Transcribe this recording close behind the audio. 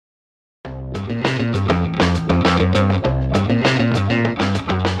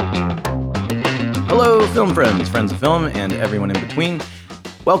Hello, film friends, friends of film, and everyone in between.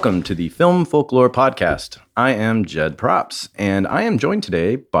 Welcome to the Film Folklore Podcast. I am Jed Props, and I am joined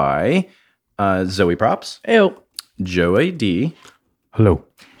today by Zoe Props, Ew. Joey D, Hello.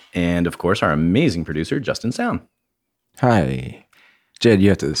 and of course our amazing producer, Justin Sound. Hi. Jed, you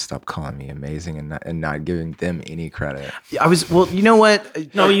have to stop calling me amazing and not giving them any credit. Well, you know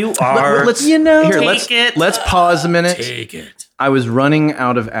what? No, you are. Let's, You know, here, take it. let's pause a minute. Take it. I was running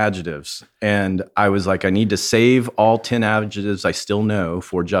out of adjectives, and I was like, I need to save all 10 adjectives I still know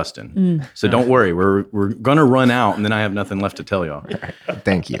for Justin. So don't worry, we're going to run out, and then I have nothing left to tell y'all.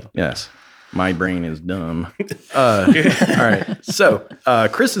 Thank you. Yes. My brain is dumb. All right. So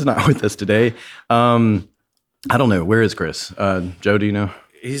Chris is not with us today. I don't know. Where is Chris? Joe, do you know?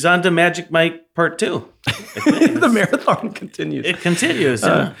 He's on to Magic Mike Part 2. The marathon continues. It continues.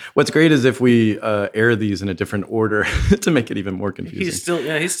 What's great is if we air these in a different order to make it even more confusing. He's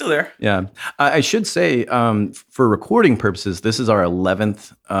still there. Yeah. I should say, for recording purposes, this is our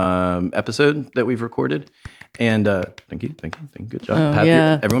 11th episode that we've recorded. And thank you. Good job.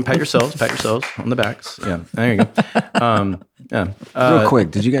 Everyone pat yourselves on the backs. Yeah, there you go. Real quick,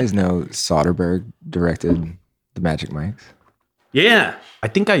 did you guys know Soderbergh directed the Magic Mics? Yeah. I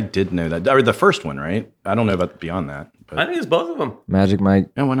think I did know that. Or the first one, right? I don't know about beyond that. But I think it's both of them. Magic Mike?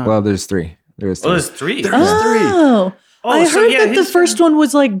 Yeah, why not? Well, there's three. Oh, there's three. Oh, I so heard yeah, that the first one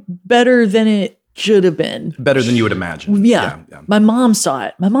was like better than it should have been. Better than you would imagine. Yeah. My mom saw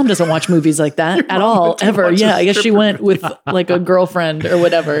it. My mom doesn't watch movies like that at all, ever. Yeah, I guess she went with like a girlfriend or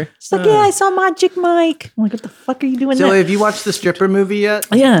whatever. She's like, yeah, I saw Magic Mike. I'm like, what the fuck are you doing So there? have you watched the stripper movie yet?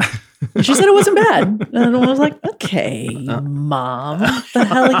 Yeah. And she said it wasn't bad. And I was like, okay, Mom, what the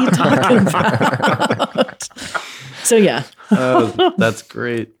hell are you talking about? So yeah. That's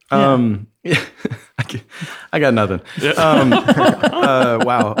great. I got nothing.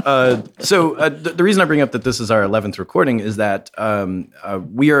 Wow. So the reason I bring up that this is our 11th recording is that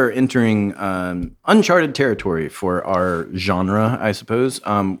we are entering uncharted territory for our genre, I suppose.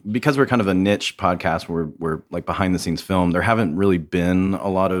 Because we're kind of a niche podcast, we're like behind the scenes film. There haven't really been a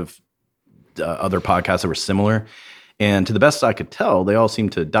lot of other podcasts that were similar. And to the best I could tell, they all seem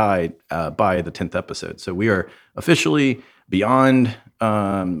to die by the 10th episode. So we are officially beyond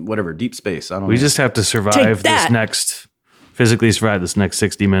whatever, deep space. I don't know. We just have to survive physically survive this next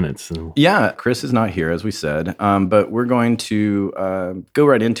 60 minutes. Yeah, Chris is not here, as we said, but we're going to go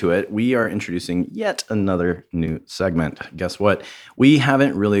right into it. We are introducing yet another new segment. Guess what? We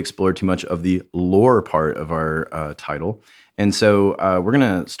haven't really explored too much of the lore part of our title. And so we're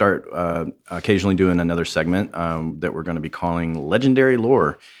going to start occasionally doing another segment that we're going to be calling Legendary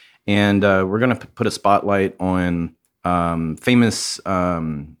Lore. And we're going to put a spotlight on famous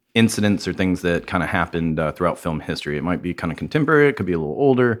incidents or things that kind of happened throughout film history. It might be kind of contemporary. It could be a little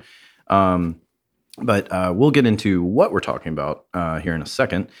older. But we'll get into what we're talking about here in a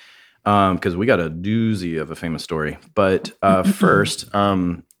second because we got a doozy of a famous story. But first,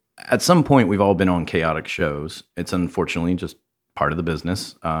 at some point, we've all been on chaotic shows. It's unfortunately just part of the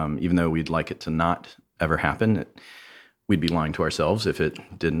business. Even though we'd like it to not ever happen, we'd be lying to ourselves if it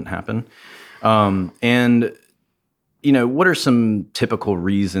didn't happen. And you know, what are some typical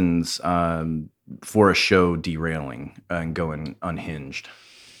reasons for a show derailing and going unhinged?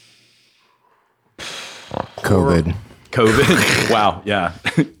 COVID. Wow. Yeah.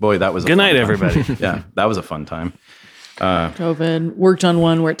 Boy, that was Good night, everybody. Yeah, that was a fun time. COVID. Worked on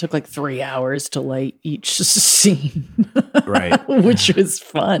one where it took like 3 hours to light each scene. Right. Which was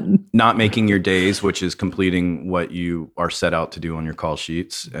fun. Not making your days, which is completing what you are set out to do on your call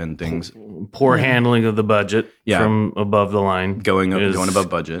sheets and things. Poor handling of the budget from above the line. Going above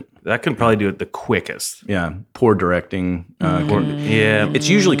budget. That can probably do it the quickest. Yeah. Poor directing. It's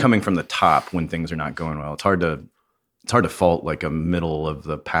usually coming from the top when things are not going well. It's hard to fault like a middle of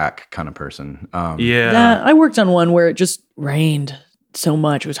the pack kind of person. I worked on one where it just rained so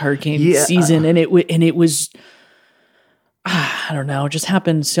much. It was hurricane season, and it was I don't know, it just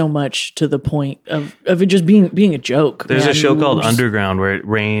happened so much to the point of it just being a joke. There's a show called Underground where it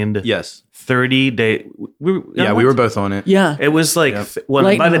rained. Yes. 30 days. We were both on it. Yeah. It was like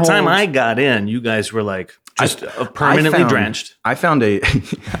by the time I got in, you guys were like just permanently drenched. I found a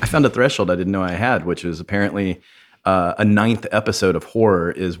threshold I didn't know I had, which was apparently a 9th episode of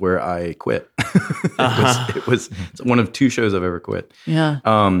horror is where I quit. It's one of 2 shows I've ever quit. Yeah.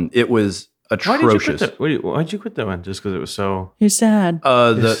 It was atrocious. Why'd you quit that one? Just because it was so... You're sad.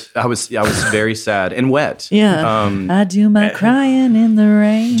 I was very sad and wet. Yeah. I do my crying in the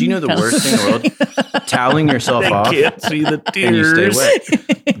rain. Do you know the worst thing in the world? Toweling yourself off. Can't see the tears. And you stay wet.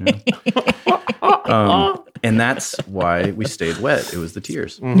 And that's why we stayed wet. It was the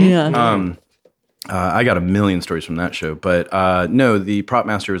tears. Yeah. I got a million stories from that show, but no, the prop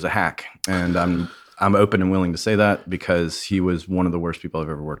master is a hack, and I'm open and willing to say that because he was one of the worst people I've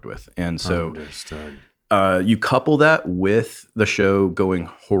ever worked with. And so Understood. You couple that with the show going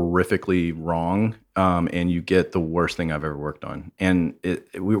horrifically wrong, and you get the worst thing I've ever worked on. And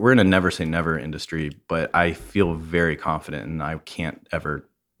we're in a never say never industry, but I feel very confident, and I can't ever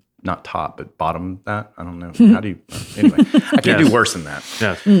not top, but bottom that. I don't know. How do you? Anyway, I can't do worse than that.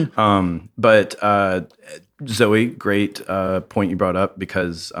 Yes. But Zoe, great point you brought up,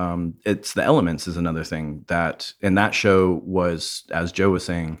 because it's the elements is another thing and that show was, as Joe was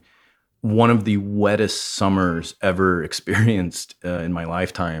saying, one of the wettest summers ever experienced in my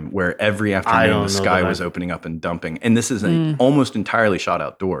lifetime, where every afternoon the sky was opening up and dumping. And this is almost entirely shot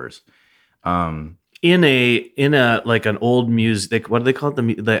outdoors. In a like an old music, what do they call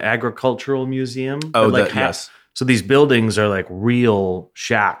it? The agricultural museum? Oh, yes. So these buildings are like real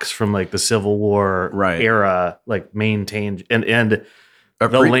shacks from like the Civil War era, like maintained, and the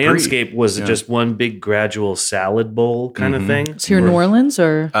landscape was just one big gradual salad bowl kind of thing. It's here in New Orleans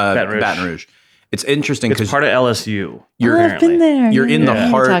or Baton Rouge. It's interesting because it's part of LSU. I've been there. You're in the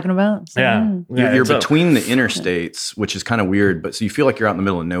heart. You're talking about. So, You're between the interstates, which is kind of weird. But so you feel like you're out in the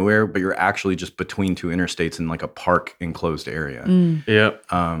middle of nowhere, but you're actually just between two interstates in like a park enclosed area. Yep.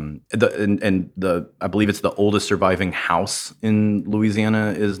 I believe it's the oldest surviving house in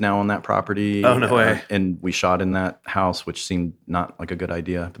Louisiana is now on that property. Oh, no way. And we shot in that house, which seemed not like a good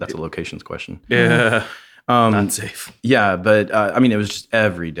idea, but that's a locations question. Yeah. Not safe. Yeah, but I mean, it was just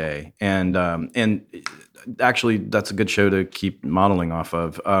every day, and actually, that's a good show to keep modeling off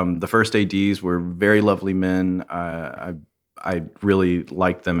of. The first ADs were very lovely men. I really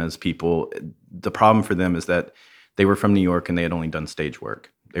liked them as people. The problem for them is that they were from New York and they had only done stage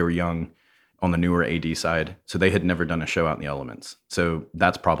work. They were young on the newer AD side, so they had never done a show out in the elements. So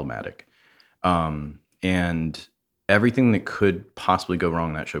that's problematic. And everything that could possibly go wrong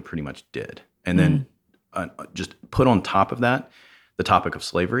in that show pretty much did. And then just put on top of that the topic of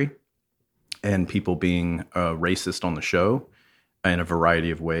slavery and people being racist on the show in a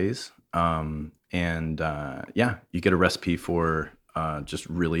variety of ways. You get a recipe for just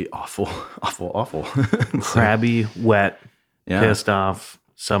really awful. Crabby, wet, pissed off,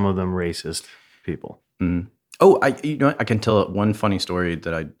 some of them racist people. Oh, I can tell one funny story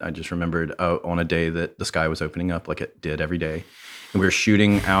that I just remembered on a day that the sky was opening up like it did every day. And we were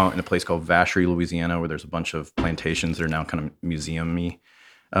shooting out in a place called Vacherie, Louisiana, where there's a bunch of plantations that are now kind of museum-y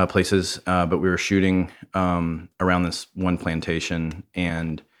places. But we were shooting around this one plantation,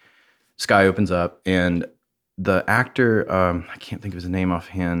 and sky opens up, and the actor, I can't think of his name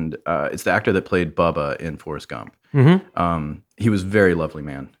offhand. It's the actor that played Bubba in Forrest Gump. He was a very lovely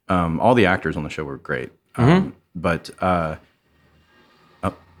man. All the actors on the show were great. But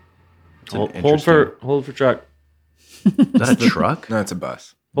hold for truck. Is that a truck? No, it's a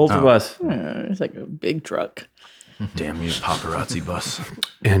bus. Hold for bus. It's like a big truck. Damn you, paparazzi bus.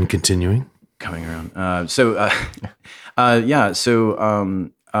 And continuing. Coming around.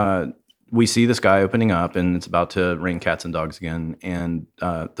 We see the sky opening up, and it's about to rain cats and dogs again. And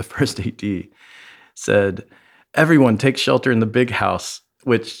the first AD said, "Everyone take shelter in the big house,"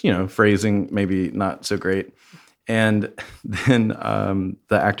 which, phrasing maybe not so great. And then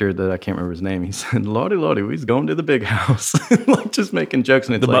the actor that I can't remember his name, he said, "Lordy, we's going to the big house," like just making jokes.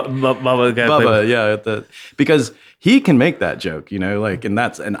 And it's Bubba guy. Bubba, because he can make that joke,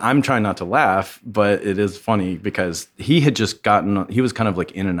 and I'm trying not to laugh, but it is funny because he was kind of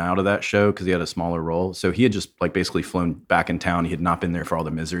like in and out of that show because he had a smaller role. So he had just like basically flown back in town. He had not been there for all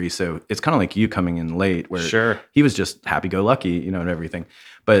the misery. So it's kind of like you coming in late where he was just happy-go-lucky, and everything.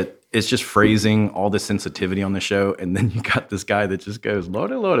 But it's just phrasing all the sensitivity on the show, and then you got this guy that just goes,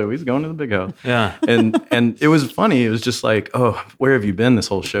 "Lordy, he's going to the big house." Yeah, and it was funny. It was just like, oh, where have you been this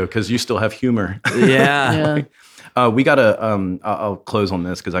whole show? Because you still have humor. Yeah. We got a. I'll close on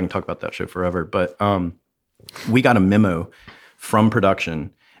this because I can talk about that show forever. But we got a memo from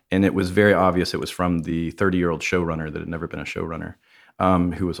production, and it was very obvious it was from the 30-year-old showrunner that had never been a showrunner,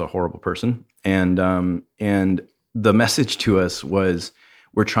 who was a horrible person. And the message to us was,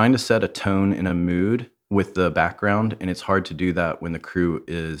 we're trying to set a tone and a mood with the background, and it's hard to do that when the crew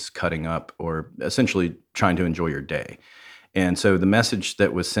is cutting up or essentially trying to enjoy your day. And so the message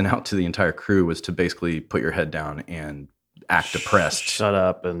that was sent out to the entire crew was to basically put your head down and act depressed. Shut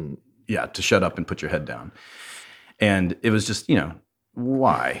up and... Yeah, to shut up and put your head down. And it was just,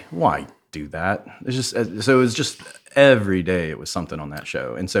 why do that? It was just every day it was something on that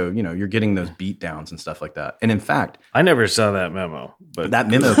show. And so, you're getting those beat downs and stuff like that. And in fact... I never saw that memo. But that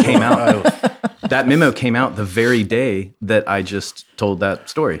memo came out. that memo came out the very day that I just told that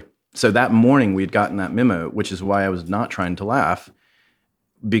story. So that morning we'd gotten that memo, which is why I was not trying to laugh,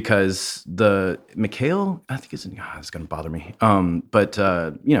 because Mikhail, I think it's going to bother me. But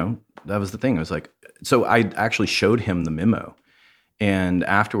that was the thing. I was like, so I actually showed him the memo. And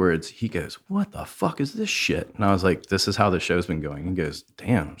afterwards, he goes, "What the fuck is this shit?" And I was like, "This is how the show's been going." He goes,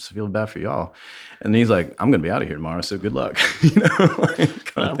 "Damn, I feel bad for y'all." And he's like, "I'm going to be out of here tomorrow, so good luck." Hope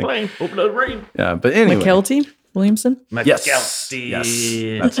it doesn't rain. Yeah, but anyway. McKelty Williamson? Yes.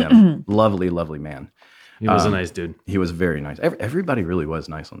 That's him. Lovely, lovely man. He was a nice dude. He was very nice. Everybody really was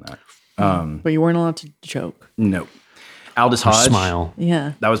nice on that. But you weren't allowed to joke. No. Aldous Hodge. Smile.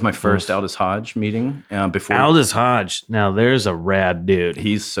 Yeah. That was my first Aldous Hodge meeting. Before Aldous Hodge. Now there's a rad dude.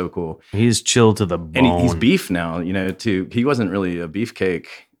 He's so cool. He's chill to the bone. And he's beef now, too. He wasn't really a beefcake.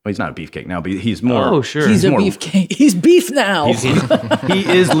 Well, he's not a beefcake now, but he's more. Oh, sure. He's a beefcake. He's beef now. He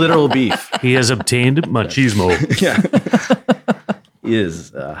is literal beef. He has obtained machismo. Yeah. He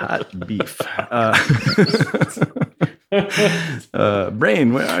is hot beef.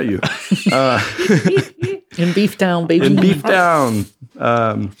 Brain, where are you? In Beef Town, baby. In Beef Town.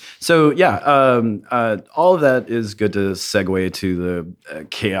 All of that is good to segue to the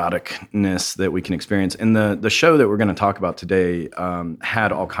chaoticness that we can experience. And the show that we're going to talk about today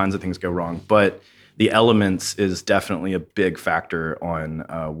had all kinds of things go wrong, but the elements is definitely a big factor on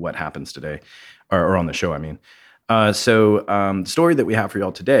what happens today, or on the show, I mean. The story that we have for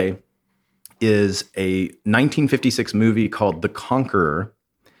y'all today is a 1956 movie called The Conqueror.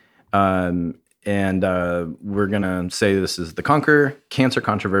 We're going to say this is The Conqueror, Cancer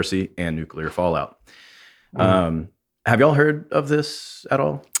Controversy, and Nuclear Fallout. Have y'all heard of this at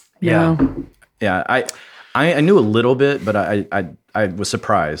all? Yeah. Yeah, I knew a little bit, but I was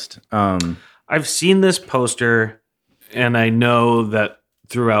surprised. I've seen this poster, and I know that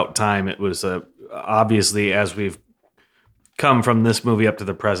throughout time it was obviously, as we've come from this movie up to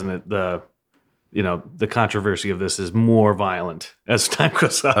the present, the controversy of this is more violent as time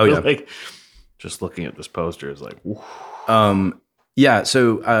goes on. Oh, yeah. Like, just looking at this poster is like, whew.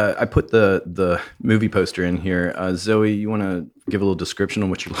 So I put the movie poster in here. Zoe, you want to give a little description on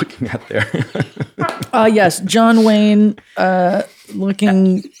what you're looking at there? Yes, John Wayne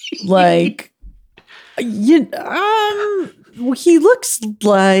looking like he looks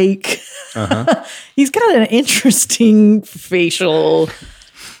like he's got an interesting facial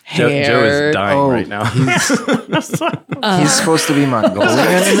hair. Joe is dying right now. He's supposed to be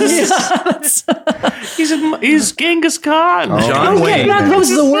Mongolian. He's Genghis Khan. John Wayne. That was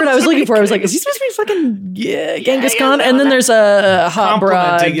the word I was looking for. I was like, is he supposed to be fucking Genghis Khan? And then there's a hot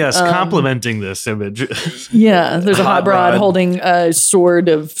broad. Yes, complimenting this image. Yeah, there's a hot broad holding a sword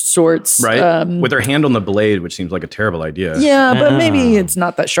of sorts. Right? With her hand on the blade, which seems like a terrible idea. Yeah, but maybe it's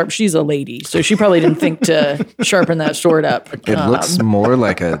not that sharp. She's a lady, so she probably didn't think to sharpen that sword up. It looks more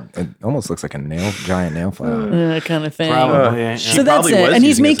like it almost looks like a giant nail file. Kind of thing. Probably. So that's it. And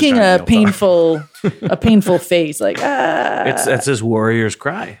he's making a painful face, like That's his warrior's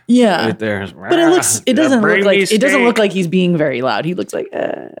cry. Yeah, right there. But it doesn't look like he's being very loud. He looks like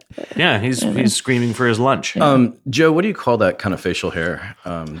yeah, he's screaming for his lunch. Joe, what do you call that kind of facial hair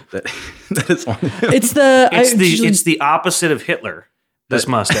that is on him? It's the opposite of Hitler. This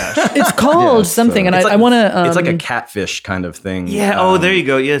mustache. It's called something, and I want to. It's like a catfish kind of thing. Yeah. There you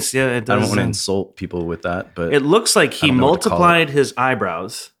go. Yes. Yeah. It does. I don't want to insult people with that, but it looks like he multiplied his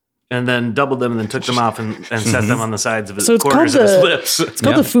eyebrows and then doubled them and then took them off and set them on the sides of his corners of his lips. It's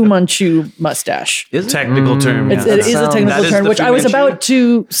called the Fu Manchu mustache. Is it? Technical term. It is a technical term, which I was about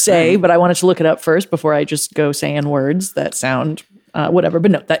to say, but I wanted to look it up first before I just go saying words that sound whatever.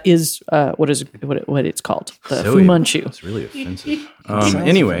 But no, that is what it's called. The Fu Manchu. It's really offensive.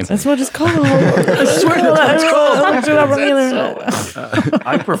 Anyway, that's what it's called. I swear that's called.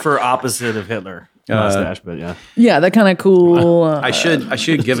 I prefer opposite of Hitler mustache, but yeah. Yeah, that kind of cool. I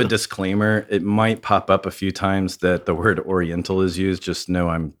should give a disclaimer. It might pop up a few times that the word Oriental is used. Just know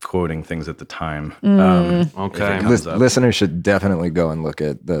I'm quoting things at the time. Okay. Listeners should definitely go and look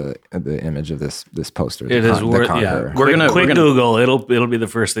at the image of this poster. It is worth. Yeah. We're gonna Google. It'll be the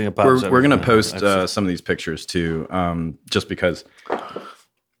first thing that pops up. We're gonna post some of these pictures too, just because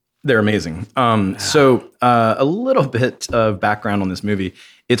they're amazing. So a little bit of background on this movie.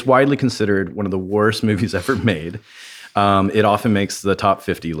 It's widely considered one of the worst movies ever made. It often makes the top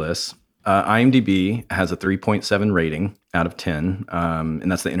 50 lists. IMDb has a 3.7 rating out of 10, and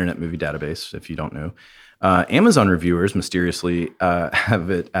that's the Internet Movie Database, if you don't know. Amazon reviewers mysteriously have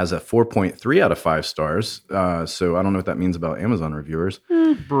it as a 4.3 out of 5 stars. So I don't know what that means about Amazon reviewers.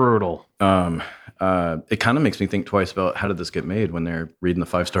 Brutal. it kind of makes me think twice about how did this get made when they're reading the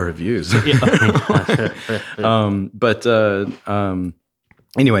 5-star reviews.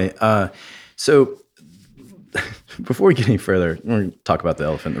 Anyway, so before we get any further, we're going to talk about the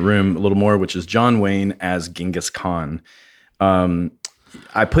elephant in the room a little more, which is John Wayne as Genghis Khan.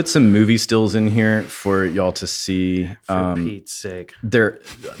 I put some movie stills in here for y'all to see. For Pete's sake. They're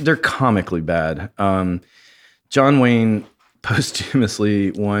comically bad. John Wayne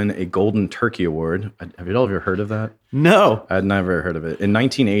posthumously won a Golden Turkey Award. Have you all ever heard of that? No. I'd never heard of it. In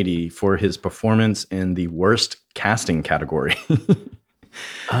 1980 for his performance in the worst casting category.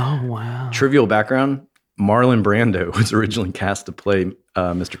 Oh, wow. Trivial background. Marlon Brando was originally cast to play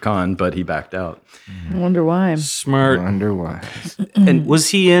Mr. Khan, but he backed out. I wonder why. Smart. I wonder why. And was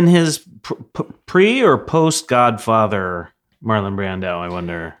he in his pre or post Godfather Marlon Brando, I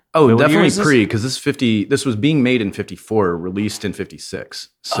wonder? Oh, Wait, what year definitely is this? pre, because this was being made in 54, released in 56.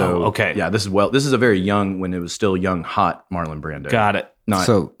 So okay. Yeah, this is a very young, when it was still young, hot Marlon Brando. Got it.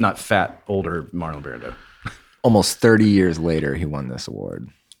 Not fat, older Marlon Brando. Almost 30 years later, he won this award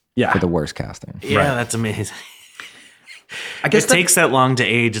Yeah. for the worst casting. Yeah, Right. that's amazing. I guess It takes that long to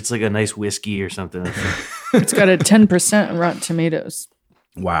age. It's like a nice whiskey or something. It's got a 10% on Rotten Tomatoes.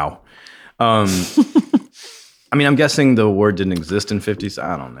 Wow. I mean, I'm guessing the award didn't exist in 50s.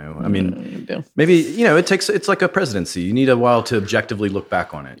 I don't know. I mean, maybe, it's like a presidency. You need a while to objectively look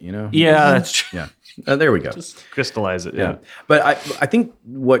back on it, Yeah, that's true. Yeah. There we go. Just crystallize it. Yeah. But I think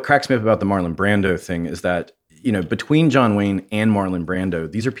what cracks me up about the Marlon Brando thing is that, between John Wayne and Marlon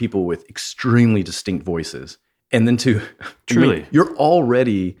Brando, these are people with extremely distinct voices. And then Truly. you're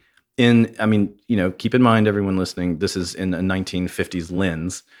already keep in mind, everyone listening, this is in a 1950s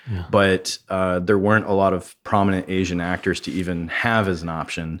lens, but there weren't a lot of prominent Asian actors to even have as an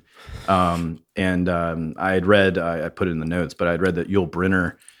option. I had read, I put it in the notes, but I'd read that Yul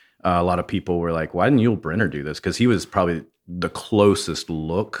Brynner, a lot of people were like, why didn't Yul Brynner do this? Because he was probably the closest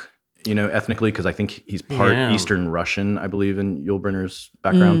look, ethnically, because I think he's part Eastern Russian, I believe, in Yul Brynner's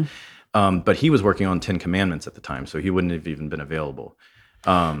background. But he was working on 10 Commandments at the time, so he wouldn't have even been available.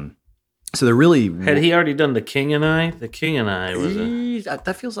 So they're really... Had he already done The King and I? The King and I was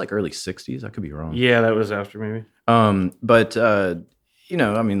that feels like early 60s. I could be wrong. Yeah, that was after maybe.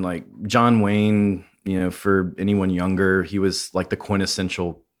 Like John Wayne, for anyone younger, he was like the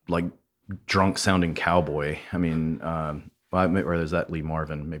quintessential, like, drunk sounding cowboy. I mean, or there's that Lee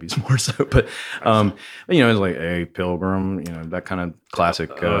Marvin, maybe it's more so, but it's like, hey, Pilgrim, that kind of classic.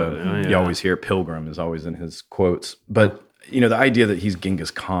 You always hear Pilgrim is always in his quotes, but the idea that he's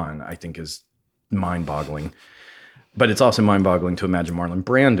Genghis Khan, I think, is mind-boggling. But it's also mind-boggling to imagine Marlon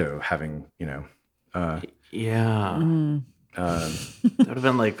Brando having, That would have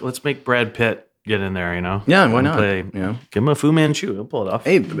been like, let's make Brad Pitt get in there, Yeah, why not? Give him a Fu Manchu. He'll pull it off.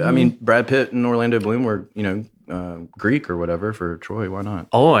 Hey, I mean, Brad Pitt and Orlando Bloom were, Greek or whatever for Troy. Why not?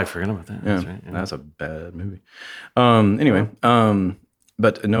 Oh, I forgot about that. Yeah, That's right. Yeah. That's a bad movie.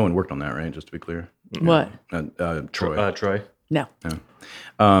 But no one worked on that, right? Just to be clear. What? Troy. Troy. No.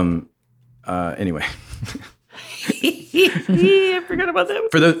 Anyway. I forgot about that.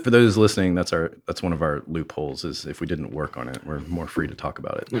 For those listening, that's one of our loopholes. Is if we didn't work on it, we're more free to talk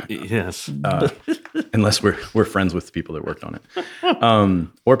about it. Yes. Unless we're friends with people that worked on it,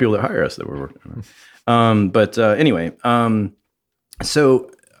 or people that hire us that were working on it. Anyway, so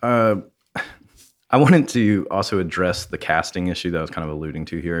I wanted to also address the casting issue that I was kind of alluding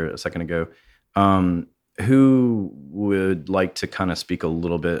to here a second ago. Who would like to kind of speak a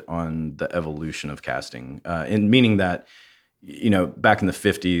little bit on the evolution of casting, and meaning that, back in the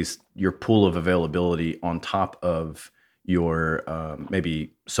 50s, your pool of availability on top of your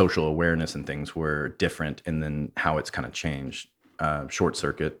maybe social awareness and things were different, and then how it's kind of changed. Short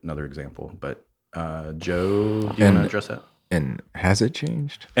Circuit, another example. But Joe, do you want to address that? And has it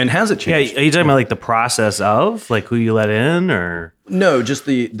changed? And has it changed? Yeah, are you talking about like the process of like who you let in, or no? Just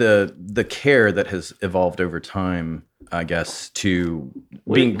the care that has evolved over time, I guess, to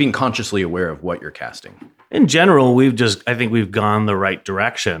being consciously aware of what you're casting. In general, I think we've gone the right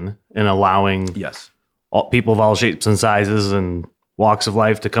direction in allowing people of all shapes and sizes and walks of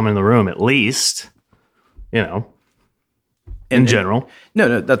life to come in the room, at least, in general.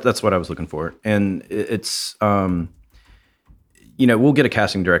 No, that's what I was looking for, and it's. We'll get a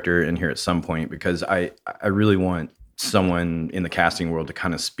casting director in here at some point, because I really want someone in the casting world to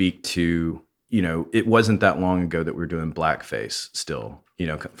kind of speak to, it wasn't that long ago that we were doing blackface still,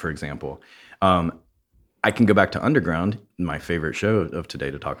 for example. I can go back to Underground, my favorite show of today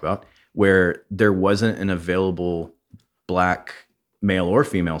to talk about, where there wasn't an available black male or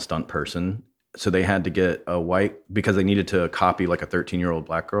female stunt person. So they had to get a white, because they needed to copy like a 13-year-old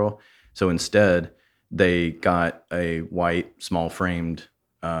black girl. So instead, they got a white, small framed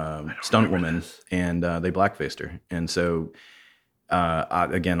stunt woman, and they blackfaced her. And so,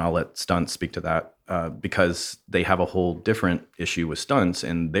 again, I'll let stunts speak to that because they have a whole different issue with stunts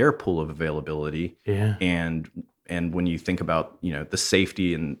and their pool of availability. Yeah. And when you think about, the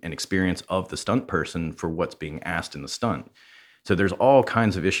safety and experience of the stunt person for what's being asked in the stunt. So there's all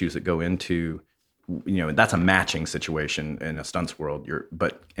kinds of issues that go into, that's a matching situation in a stunts world.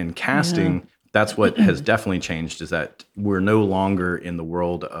 But in casting, that's what has definitely changed, is that we're no longer in the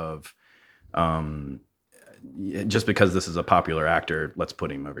world of just because this is a popular actor, let's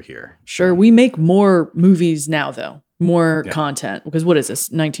put him over here. Sure. We make more movies now, though. More content. Because what is this,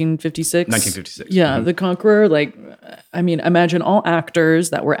 1956? 1956. Yeah, The Conqueror. Like, I mean, imagine all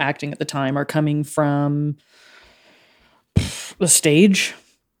actors that were acting at the time are coming from the stage.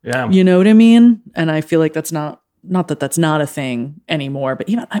 Yeah. You know what I mean? And I feel like that's not that that's not a thing anymore. But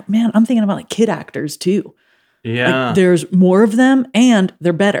even, I'm thinking about like kid actors too. Yeah. Like, there's more of them and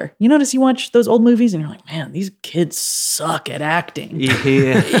they're better. You notice you watch those old movies and you're like, man, these kids suck at acting.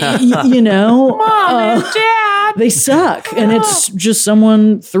 Yeah. Mom and dad, they suck. And it's just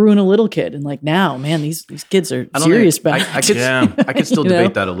someone threw in a little kid. And like, now, man, these kids are serious about it. I could still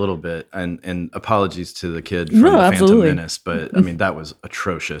debate that a little bit. And apologies to the kid from the absolutely. Phantom Menace, but I mean, that was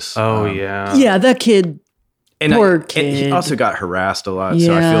atrocious. Oh, yeah. Yeah, that kid. Poor kid. And he also got harassed a lot,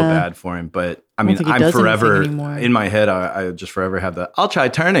 so I feel bad for him. But I mean, I'm forever in my head. I just forever have the "I'll try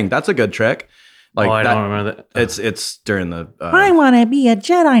turning." That's a good trick. Like I don't remember that. It's during the. I want to be a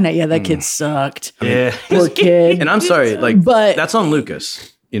Jedi Knight. Yeah, that kid sucked. Yeah, poor kid. And I'm sorry, but that's on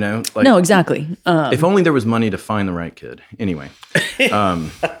Lucas. No, exactly. If only there was money to find the right kid. Anyway,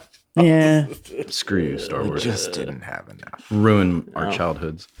 yeah. Screw you, Star Wars. Just didn't have enough. Ruin our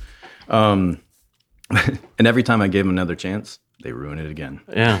childhoods. And every time I gave them another chance, they ruin it again.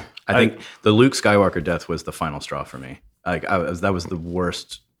 Yeah. I think the Luke Skywalker death was the final straw for me. Like that was the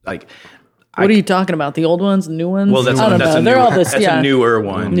worst. Like, what are you talking about? The old ones, the new ones? Well, that's I don't know. a They're newer, all this. that's a newer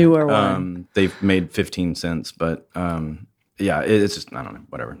one. Newer one. They've made 15 cents, but it's just I don't know.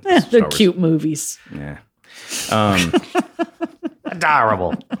 Whatever. They're cute movies. Yeah.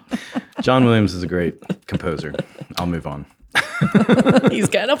 Adorable. John Williams is a great composer. I'll move on. He's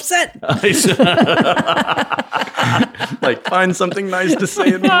got upset. Like, find something nice to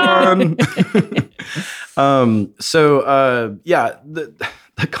say and move on.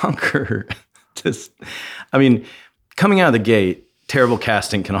 The Conqueror. Coming out of the gate, terrible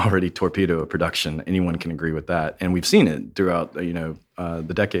casting can already torpedo a production. Anyone can agree with that, and we've seen it throughout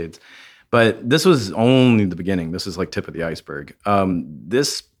the decades. But this was only the beginning. This is like tip of the iceberg.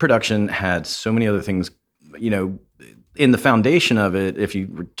 This production had so many other things, in the foundation of it. If you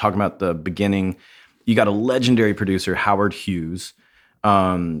were talking about the beginning, you got a legendary producer, Howard Hughes.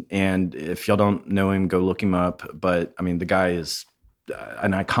 And if y'all don't know him, go look him up. But I mean, the guy is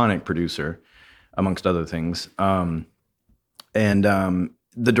an iconic producer, amongst other things.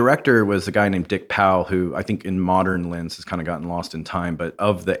 The director was a guy named Dick Powell, who I think in modern lens has kind of gotten lost in time. But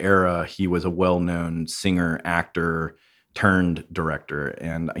of the era, he was a well-known singer, actor, turned director.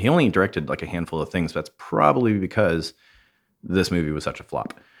 And he only directed like a handful of things. That's probably because this movie was such a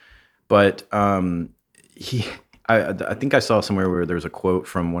flop. But I think I saw somewhere where there was a quote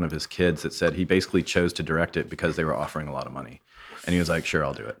from one of his kids that said he basically chose to direct it because they were offering a lot of money. And he was like, sure,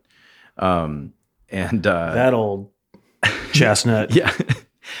 I'll do it. That old chestnut. Yeah.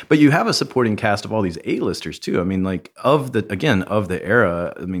 But you have a supporting cast of all these A-listers too. I mean, like of the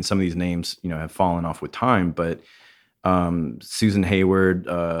era, I mean, some of these names, have fallen off with time, but Susan Hayward,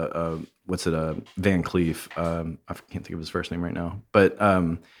 Van Cleef, I can't think of his first name right now, but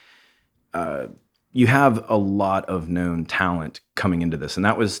you have a lot of known talent coming into this. And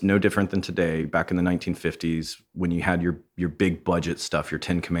that was no different than today, back in the 1950s, when you had your big budget stuff, your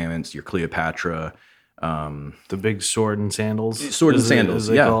 10 Commandments, your Cleopatra, the big sword and sandals. As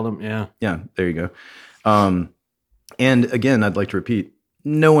they called them. Yeah. Yeah, there you go. And again, I'd like to repeat,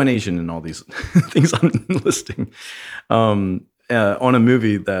 no one Asian in all these things I'm listing, on a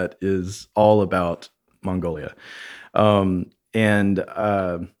movie that is all about Mongolia.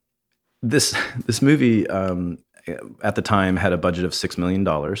 This movie at the time had a budget of $6 million.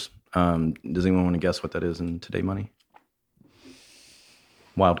 Does anyone want to guess what that is in today money?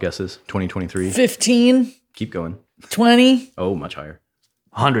 Wild guesses. 2023. 15. Keep going. 20. Oh, much higher.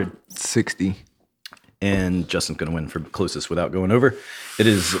 160. And Justin's going to win for closest without going over. It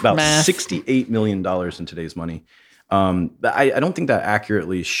is about $68 million in today's money. But I don't think that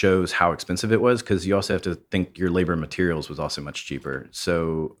accurately shows how expensive it was, because you also have to think your labor and materials was also much cheaper.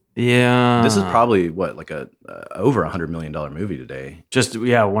 So Yeah. This is probably what, like a over $100 million movie today. Just,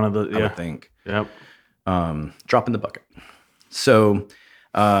 one of the, I would think. Yep. Drop in the bucket. So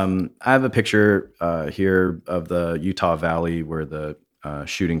I have a picture here of the Utah Valley where the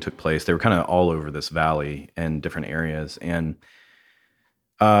shooting took place. They were kind of all over this valley and different areas. And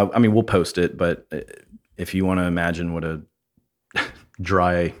I mean, we'll post it, but if you want to imagine what a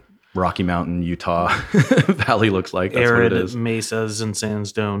dry Rocky Mountain, Utah valley looks like, that's arid what it is. mesas and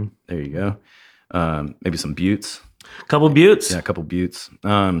sandstone. There you go. Maybe some buttes. Couple buttes. Yeah, a couple buttes.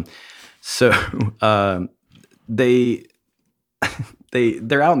 So they're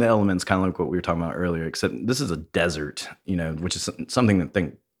out in the elements, kind of like what we were talking about earlier, except this is a desert, which is something that,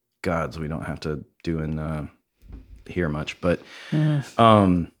 thank gods, we don't have to do in here much. But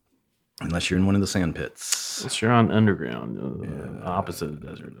unless you're in one of the sand pits. Unless you're on underground, opposite of the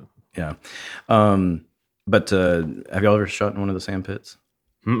desert. Yeah. But have y'all ever shot in one of the sand pits?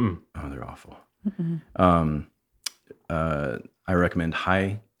 Mm-mm. Oh, they're awful. I recommend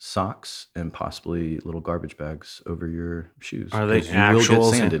high socks and possibly little garbage bags over your shoes. Are they 'cause you actual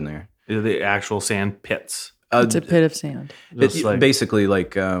will get sand in there? Are they actual sand pits? It's a pit of sand. It's basically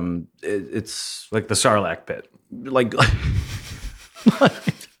like it's Like the Sarlacc pit. like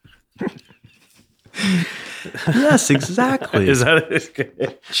yes, exactly. Is that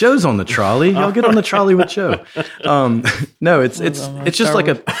it? Joe's on the trolley. Y'all get on the trolley with Joe. No, it's just like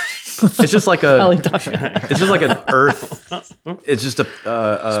a it's just like an earth. It's just a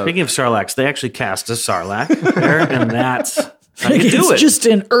Speaking of Sarlaccs, they actually cast a Sarlacc there, and that's how you do It's it. just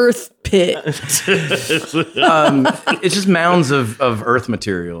an earth pit. it's just mounds of earth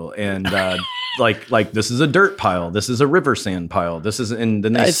material and like this is a dirt pile, this is a river sand pile, this is, and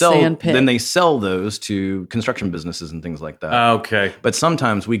then they sell those to construction businesses and things like that. Okay. But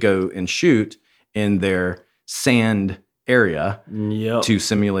sometimes we go and shoot in their sand area to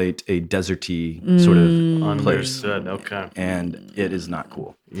simulate a deserty sort of place. Understood. Okay. And it is not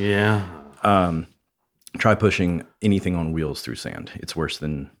cool. Yeah. Try pushing anything on wheels through sand. It's worse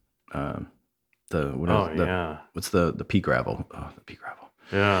than what's the pea gravel? Oh, the pea gravel.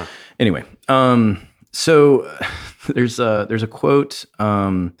 Yeah. Anyway, so there's a quote.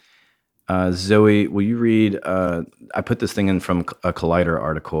 Zoe, will you read? I put this thing in from a Collider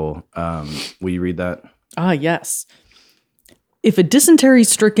article. Will you read that? Ah, yes. If a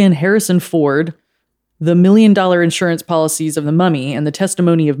dysentery-stricken Harrison Ford, the $1 million insurance policies of the Mummy, and the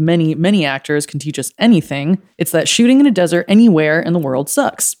testimony of many, many actors can teach us anything, it's that shooting in a desert anywhere in the world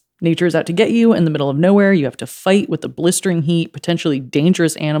sucks. Nature is out to get you in the middle of nowhere. You have to fight with the blistering heat, potentially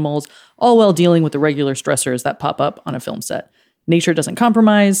dangerous animals, all while dealing with the regular stressors that pop up on a film set. Nature doesn't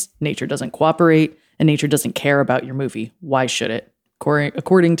compromise, nature doesn't cooperate, and nature doesn't care about your movie. Why should it?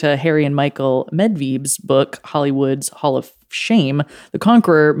 According to Harry and Michael Medved's book, Hollywood's Hall of Shame, The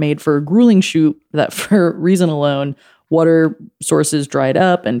Conqueror made for a grueling shoot that, for reason alone, water sources dried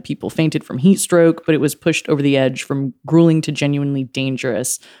up and people fainted from heat stroke, but it was pushed over the edge from grueling to genuinely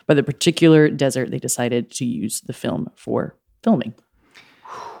dangerous by the particular desert they decided to use the film for filming.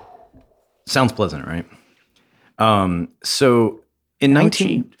 Sounds pleasant, right? So in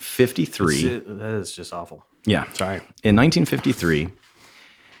 1953... That is just awful. Yeah. Sorry. In 1953,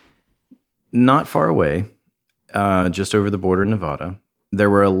 not far away, just over the border in Nevada,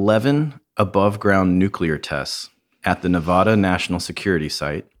 there were 11 above-ground nuclear tests at the Nevada National Security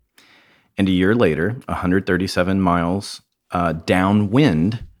Site. And a year later, 137 miles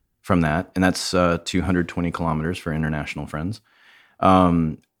downwind from that, and that's 220 kilometers for international friends,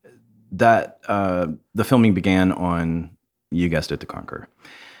 that the filming began on, you guessed it, The Conqueror.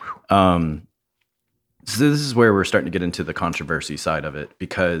 So this is where we're starting to get into the controversy side of it,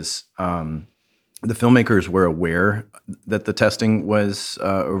 because the filmmakers were aware that the testing was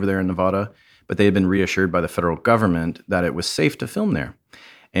over there in Nevada, but they had been reassured by the federal government that it was safe to film there.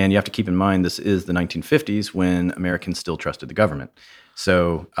 And you have to keep in mind, this is the 1950s when Americans still trusted the government.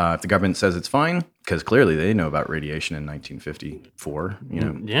 So if the government says it's fine, because clearly they know about radiation in 1954,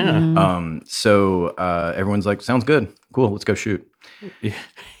 Yeah. So everyone's like, sounds good. Cool, let's go shoot. Yeah.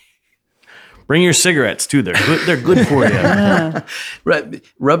 Bring your cigarettes too. They're good for you. Right.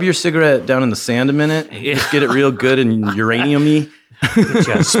 Rub your cigarette down in the sand a minute. Just get it real good and uranium-y. It's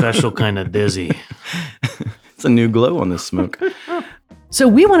got a special kind of dizzy. It's a new glow on this smoke. So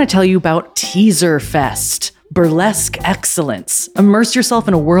we want to tell you about Teaser Fest. Burlesque excellence. Immerse yourself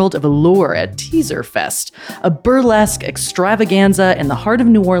in a world of allure at Teaser Fest, a burlesque extravaganza in the heart of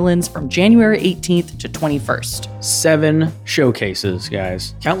New Orleans from January 18th to 21st. 7 showcases,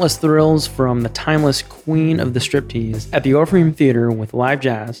 guys. Countless thrills from the timeless queen of the striptease at the Orpheum Theater with live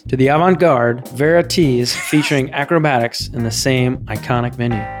jazz to the avant-garde Vera Tease featuring acrobatics in the same iconic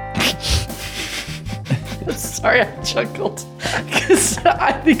venue. Sorry, I chuckled because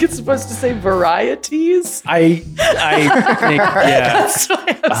I think it's supposed to say varieties. I think, yeah. So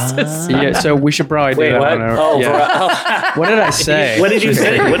I have to say. Yeah, so we should probably do Wait, that what? one. Oh, Yeah. What did I say? What did you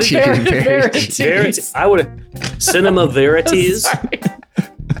say? What did you Varieties. Verities. I would have cinema verities.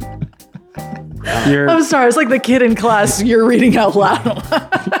 I'm sorry. It's like the kid in class you're reading out loud.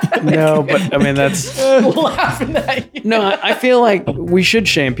 No, but I mean, that's. laughing at you. No, I feel like we should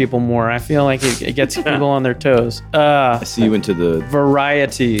shame people more. I feel like it gets people on their toes. I see you went to the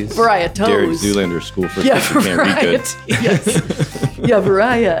Varieties. Derek Varietos. Zoolander school for Yeah, kids who can't read good. varieties. Yes. Yeah,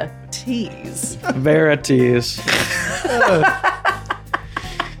 varieties. Verities.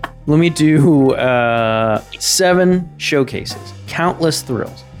 Let me do 7 showcases, countless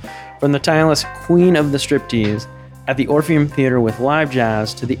thrills, from the timeless queen of the striptease at the Orpheum Theater with live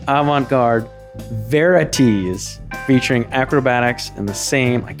jazz to the avant-garde Verities, featuring acrobatics in the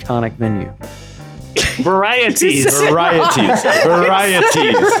same iconic venue. Varieties. Varieties.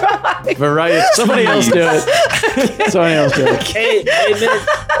 Somebody else do it. Somebody else do it. Hey, man,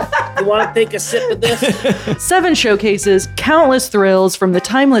 you want to take a sip of this? 7 showcases, countless thrills, from the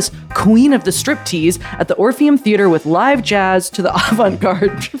timeless queen of the striptease at the Orpheum Theater with live jazz to the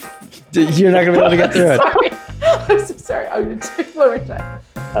avant-garde. You're not going to be able to get through it. Sorry. I'm so sorry. I'm going to take one more time.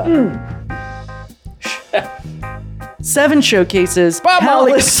 7 showcases,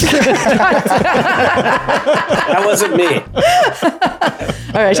 countless. That wasn't me. All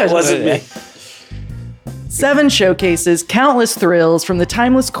right, That wasn't me. 7 showcases, countless thrills, from the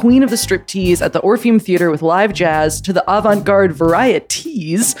timeless queen of the striptease at the Orpheum Theater with live jazz to the avant-garde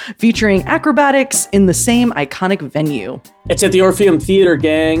Varieties, featuring acrobatics in the same iconic venue. It's at the Orpheum Theater,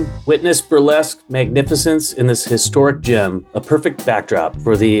 gang. Witness burlesque magnificence in this historic gem, a perfect backdrop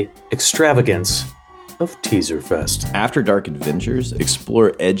for the extravagance of Teaser Fest. After Dark Adventures,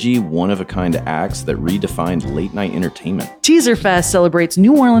 explore edgy, one-of-a-kind acts that redefined late-night entertainment. Teaser Fest celebrates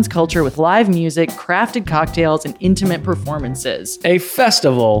New Orleans culture with live music, crafted cocktails, and intimate performances. A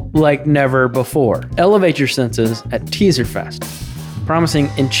festival like never before. Elevate your senses at Teaser Fest, promising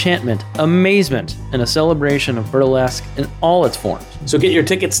enchantment, amazement, and a celebration of burlesque in all its forms. So get your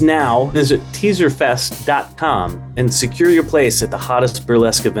tickets now. Visit teaserfest.com and secure your place at the hottest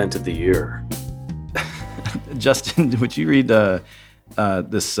burlesque event of the year. Justin, would you read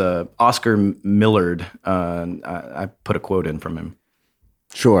this Oscar Millard? I put a quote in from him.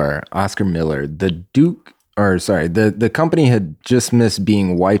 Sure. Oscar Millard. The company had just missed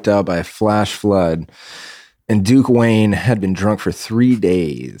being wiped out by a flash flood, and Duke Wayne had been drunk for 3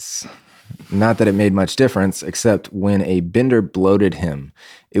 days. Not that it made much difference, except when a bender bloated him,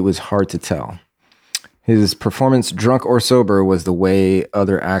 it was hard to tell. His performance, drunk or sober, was the way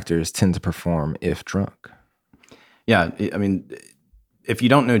other actors tend to perform if drunk. Yeah, I mean, if you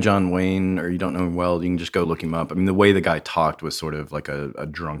don't know John Wayne or you don't know him well, you can just go look him up. I mean, the way the guy talked was sort of like a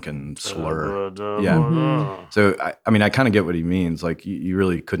drunken slur. Yeah. Mm-hmm. So, I mean, I kind of get what he means. Like, you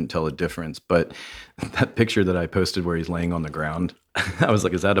really couldn't tell a difference. But that picture that I posted where he's laying on the ground, I was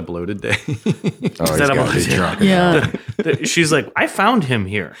like, is that a bloated day? Oh, he's gotta be drunk. Yeah. She's like, I found him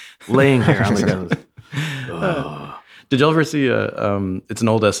here, laying here. I'm like, Did y'all ever see it's an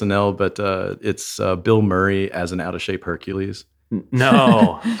old SNL, but it's Bill Murray as an out-of-shape Hercules?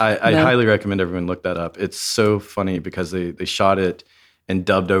 no. I highly recommend everyone look that up. It's so funny because they shot it and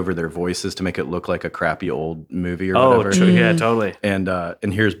dubbed over their voices to make it look like a crappy old movie or whatever. Oh, true. Yeah, totally. And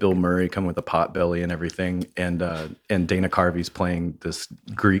here's Bill Murray coming with a pot belly and everything, and Dana Carvey's playing this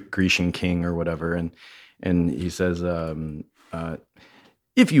Grecian king or whatever, and he says,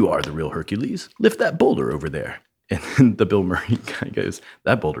 if you are the real Hercules, lift that boulder over there. And then the Bill Murray guy goes,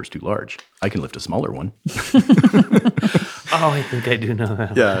 that boulder's too large. I can lift a smaller one. Oh, I think I do know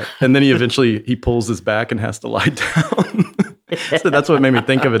that. Yeah. And then he pulls his back and has to lie down. So that's what made me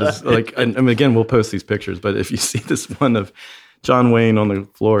think of it as like, and again, we'll post these pictures, but if you see this one of John Wayne on the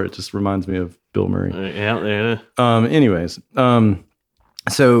floor, it just reminds me of Bill Murray. Yeah. Anyways,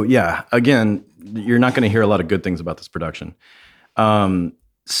 so yeah, again, you're not going to hear a lot of good things about this production.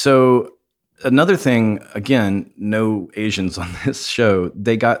 So another thing, again, no Asians on this show.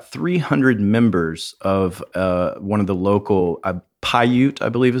 They got 300 members of one of the local Paiute, I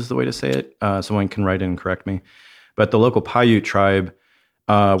believe is the way to say it. Someone can write in and correct me. But the local Paiute tribe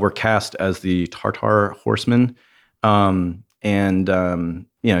were cast as the Tartar horsemen. You need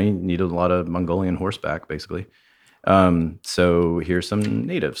a lot of Mongolian horseback, basically. So here's some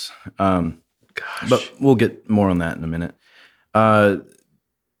natives. But we'll get more on that in a minute.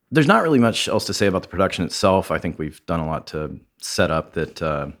 There's not really much else to say about the production itself. I think we've done a lot to set up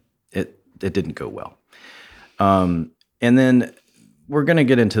that it didn't go well. And then we're going to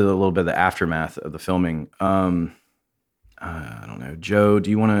get into a little bit of the aftermath of the filming. I don't know. Joe, do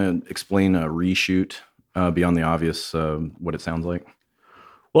you want to explain a reshoot beyond the obvious, what it sounds like?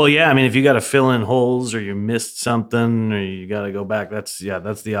 Well, yeah. I mean, if you got to fill in holes or you missed something or you got to go back, that's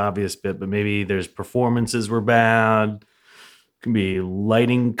the obvious bit. But maybe there's performances were bad. Can be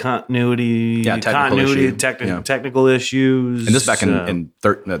lighting continuity, technical issues. And this back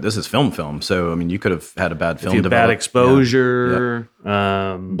this is film. So I mean, you could have had a bad film. If you bad exposure,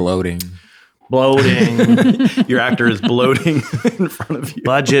 bloating. Your actor is bloating in front of you.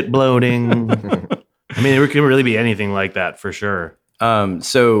 Budget bloating. I mean, it can really be anything like that for sure.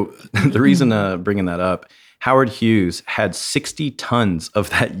 So the reason bringing that up, Howard Hughes had 60 tons of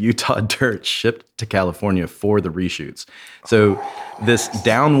that Utah dirt shipped to California for the reshoots. So this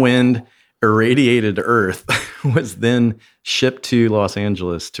downwind irradiated earth was then shipped to Los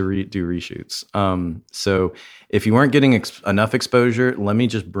Angeles to do reshoots. So if you weren't getting enough exposure, let me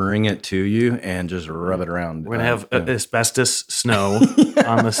just bring it to you and just rub it around. We're going to have asbestos snow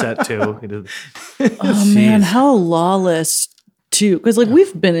on the set too. Oh man, how lawless. Too, because like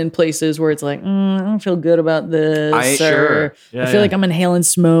we've been in places where it's like I don't feel good about this, I feel like I'm inhaling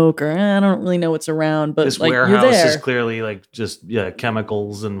smoke, or I don't really know what's around. But this like warehouse you're there. is clearly like just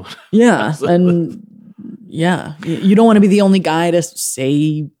chemicals and and you don't want to be the only guy to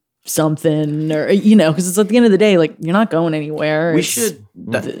say something, or because it's at the end of the day, like you're not going anywhere. We should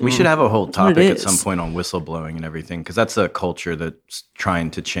have a whole topic at some point on whistleblowing and everything, because that's a culture that's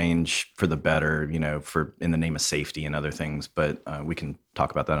trying to change for the better, for in the name of safety and other things. But we can talk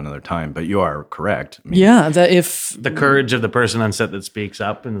about that another time. But you are correct. I mean, that if the courage of the person on set that speaks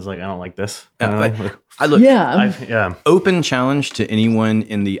up and is like, I don't like this. Open challenge to anyone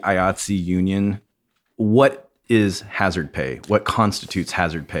in the IATSE union. What is hazard pay? What constitutes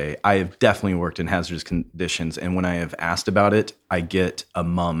hazard pay? I have definitely worked in hazardous conditions, and when I have asked about it, I get a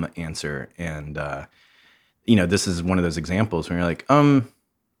mum answer. And this is one of those examples where you're like,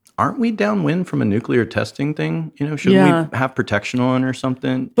 aren't we downwind from a nuclear testing thing? Shouldn't we have protection on or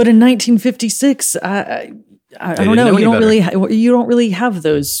something? But in 1956, I don't know. You don't really have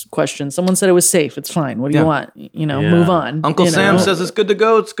those questions. Someone said it was safe. It's fine. What do you want? Move on. Uncle Sam says it's good to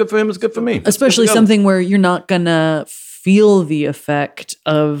go. It's good for him. It's good for me. Especially something where you're not gonna feel the effect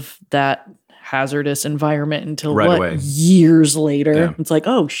of that hazardous environment until years later. Yeah. It's like,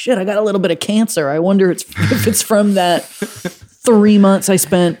 oh shit, I got a little bit of cancer. I wonder if it's from that 3 months I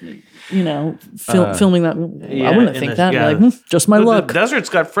spent. Filming that. I wouldn't think that. Yeah. Like, just my luck. The desert's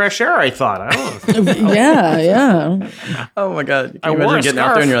got fresh air, I thought. I don't know. Yeah. Oh my God. Can you imagine getting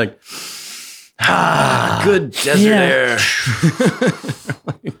out there and you're like, good desert air.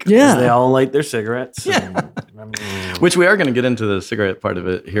 They all light their cigarettes. Yeah. Which we are going to get into the cigarette part of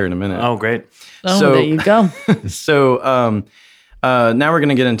it here in a minute. Oh, great. So there you go. So now we're going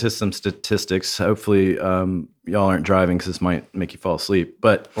to get into some statistics. Hopefully, y'all aren't driving because this might make you fall asleep.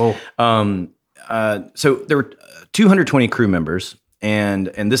 But so there were 220 crew members, and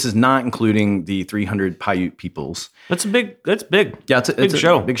this is not including the 300 Paiute peoples. That's big. Yeah, it's a big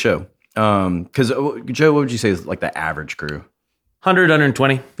show. Big show. Because Joe, what would you say is like the average crew? 100,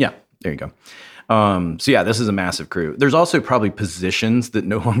 120. Yeah, there you go. This is a massive crew. There's also probably positions that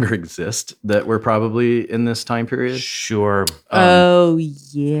no longer exist that were probably in this time period. Sure.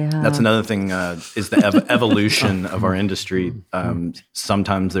 That's another thing is the evolution of our industry.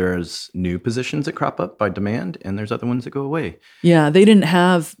 Sometimes there's new positions that crop up by demand, and there's other ones that go away. Yeah, they didn't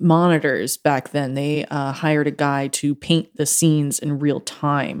have monitors back then. They hired a guy to paint the scenes in real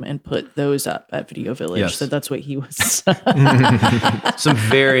time and put those up at Video Village. Yes. So that's what he was. Some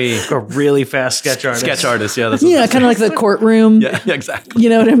very a really fast sketch artist. Yeah, that's kind of like the courtroom. Yeah, exactly. You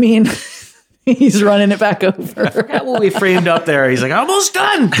know what I mean? He's running it back over. I forgot what we framed up there. He's like, almost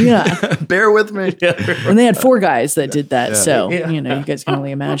done. Yeah. Bear with me. And they had 4 guys that did that. Yeah. So, you guys can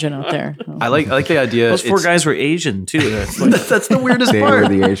only imagine out there. I like the idea. Those 4 guys were Asian too. That's the weirdest part.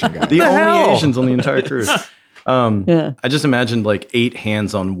 They were the Asian guys. The only Asians on the entire crew. I just imagined like 8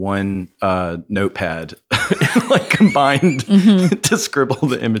 hands on one notepad, like combined to scribble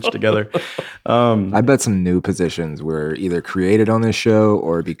the image together. I bet some new positions were either created on this show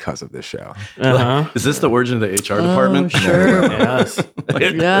or because of this show. Is this the origin of the HR department? Sure. Yes.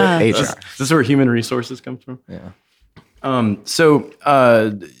 HR. Is this where human resources comes from? Yeah. So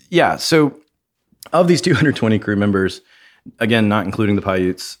of these 220 crew members, again, not including the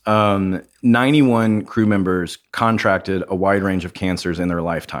Paiutes, 91 crew members contracted a wide range of cancers in their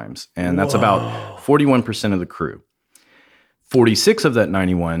lifetimes. And that's about 41% of the crew. 46 of that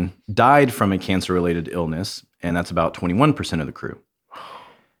 91 died from a cancer-related illness, and that's about 21% of the crew.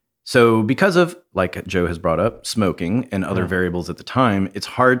 So because of, like Joe has brought up, smoking and other variables at the time, it's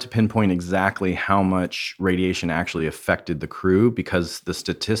hard to pinpoint exactly how much radiation actually affected the crew because the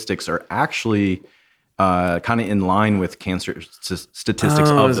statistics are actually kind of in line with cancer statistics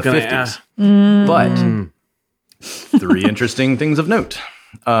of the 50s. But 3 interesting things of note.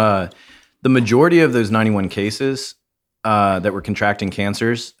 The majority of those 91 cases that were contracting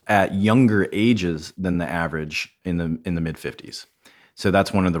cancers at younger ages than the average in the mid 50s. So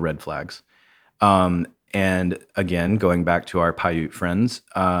that's one of the red flags. And again, going back to our Paiute friends,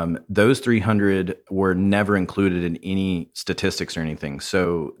 those 300 were never included in any statistics or anything.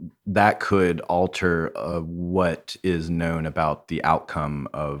 So that could alter what is known about the outcome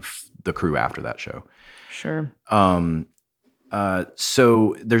of the crew after that show. Sure.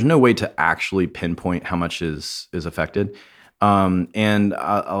 So there's no way to actually pinpoint how much is affected. And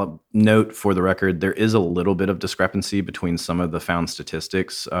I'll note for the record, there is a little bit of discrepancy between some of the found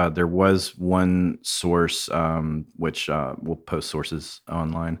statistics. There was one source, which we'll post sources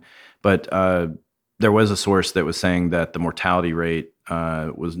online, but there was a source that was saying that the mortality rate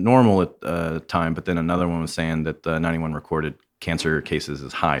was normal at the time, but then another one was saying that the 91 recorded cancer cases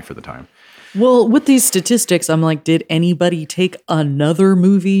is high for the time. Well, with these statistics, I'm like, did anybody take another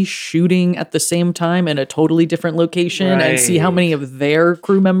movie shooting at the same time in a totally different location and see how many of their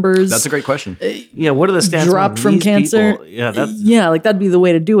crew members? That's a great question. Yeah, what are the stats dropped from cancer? People? Yeah, like that'd be the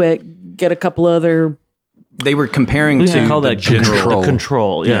way to do it. Get a couple other. They were comparing to call the that general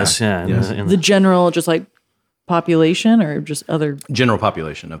control. Yes, yeah. The general, just like population or just other general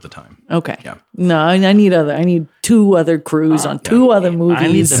population of the time. Okay. Yeah. No, I need 2 other crews on 2 other movies. I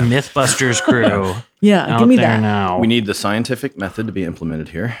need the Mythbusters crew. Yeah, give me that now. We need the scientific method to be implemented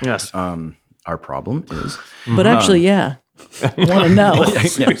here. Yes. Our problem is, but actually, I want to know.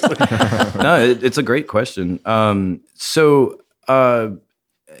 No, it's a great question. So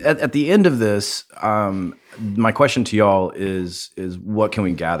at the end of this, my question to y'all is what can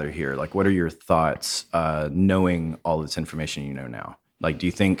we gather here? Like, what are your thoughts knowing all this information you know now? Like, do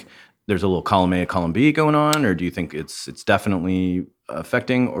you think there's a little column A, column B going on, or do you think it's definitely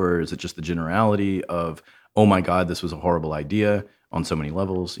affecting, or is it just the generality of, oh my God, this was a horrible idea on so many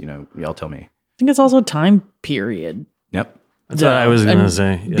levels? You know, y'all tell me. I think it's also time period. Yep. That's what I was going to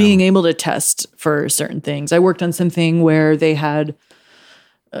say. Yeah. Being able to test for certain things. I worked on something where they had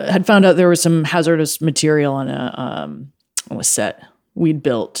found out there was some hazardous material on a set we'd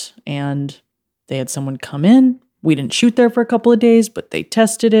built, and they had someone come in. We didn't shoot there for a couple of days, but they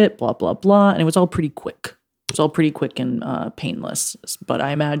tested it, blah, blah, blah. And it was all pretty quick. It was all pretty quick and painless. But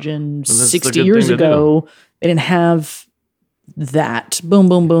I imagine 60 years ago, they didn't have that. Boom,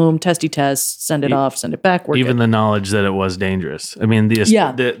 boom, boom, testy test, send it off, send it back. Even the knowledge that it was dangerous. I mean,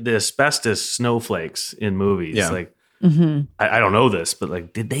 the asbestos snowflakes in movies, like, I don't know this, but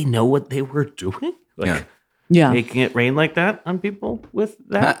like, did they know what they were doing? Like, making it rain like that on people with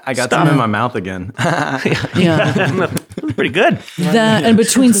that. I got some in my mouth again. Pretty good. That and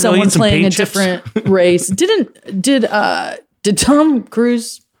between someone playing a different race, did Tom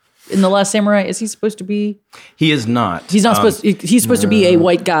Cruise in The Last Samurai? Is he supposed to be? He is not. He's not supposed. He's supposed to be a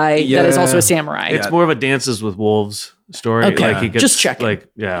white guy that is also a samurai. It's more of a Dances with Wolves story. Okay, like he gets, just checking. Like,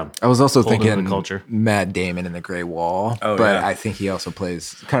 I was also thinking the culture. Matt Damon in The Gray Wall, I think he also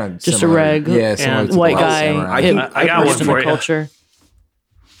plays kind of just similar, a reg, white guy. I got one for you. Culture.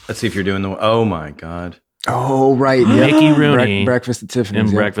 Let's see if you're doing the. Oh my God. Oh right, Mickey Rooney, Breakfast at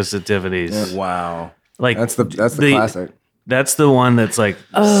Tiffany's. In Breakfast at Tiffany's. Yeah. Wow. Like that's the classic. That's the one that's like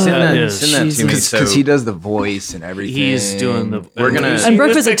send that to me because he does the voice and everything. He's doing the. We're gonna and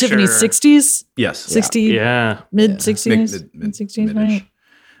Breakfast at Tiffany's 60s. Yes, 60. Mid 60s, mid 60s, right?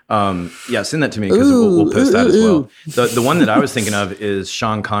 Send that to me because we'll post that as well. The one that I was thinking of is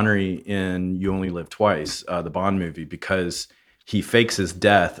Sean Connery in You Only Live Twice, the Bond movie, because he fakes his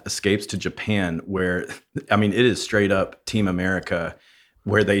death, escapes to Japan, where I mean it is straight up Team America,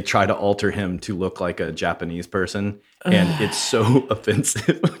 where they try to alter him to look like a Japanese person. And it's so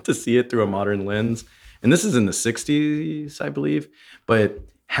offensive to see it through a modern lens. And this is in the 60s, I believe. But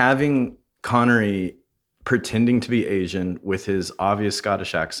having Connery pretending to be Asian with his obvious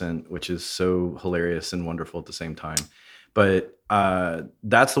Scottish accent, which is so hilarious and wonderful at the same time. But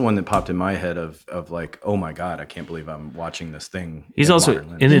that's the one that popped in my head of like, oh my God, I can't believe I'm watching this thing. He's also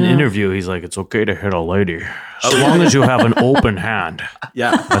in an interview. He's like, it's okay to hit a lady as long as you have an open hand.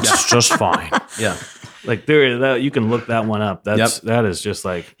 Yeah, that's just fine. Yeah, like you can look that one up. That is just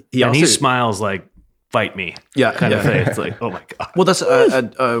like, he smiles like, fight me. Yeah, kind of thing. It's like, oh my God. Well, that's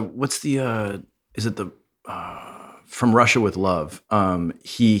what's the is it the from Russia with Love.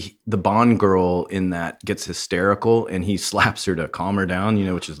 The Bond girl in that gets hysterical, and he slaps her to calm her down. You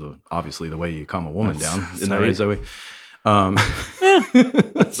know, which is obviously the way you calm a woman down. Isn't that right, Zoe?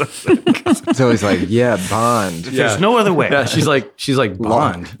 So he's like, yeah, Bond. There's no other way. Yeah, she's like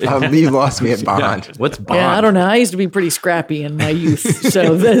Bond. You lost me at Bond. Yeah. What's Bond? Yeah, I don't know. I used to be pretty scrappy in my youth,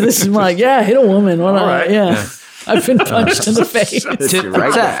 so this is like, hit a woman. All right. Yeah. I've been punched in the face. Tit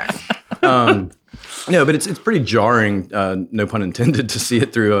for tat. No, but it's pretty jarring, no pun intended, to see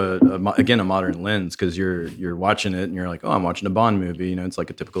it through a modern lens, because you're watching it and you're like, oh, I'm watching a Bond movie. You know, it's like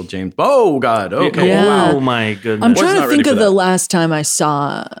a typical James. Oh God, okay, Yeah. Oh my goodness. I'm trying to think of that. the last time I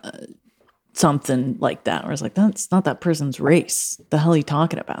saw something like that, where I was like, that's not that person's race. The hell are you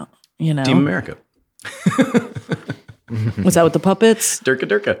talking about? You know, Team America. was that with the puppets? Durka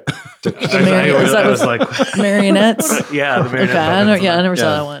Durka. I was like, Marionettes? yeah, the marionette Okay, I never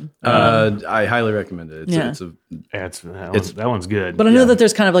saw that one. I highly recommend it. that one's good. But I know that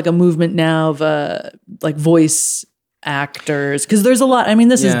there's kind of like a movement now of like voice actors, because there's a lot. I mean,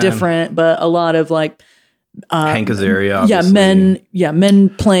 this is different, but a lot of like Hank Azaria. Obviously. men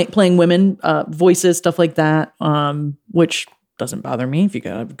playing women, voices, stuff like that. Which doesn't bother me if you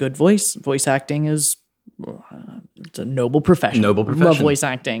got a good voice. Voice acting is. It's a noble profession. Love voice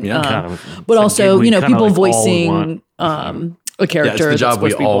acting. Yeah, but also, like people like voicing a character. It's the job we that's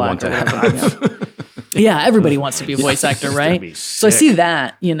supposed to be all black want to or have. whatever. Yeah, everybody wants to be a voice actor, right? So I see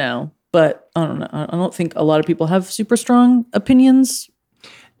that, but I don't know. I don't think a lot of people have super strong opinions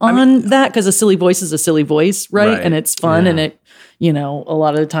on that, because a silly voice is a silly voice, right? And it's fun, and it, a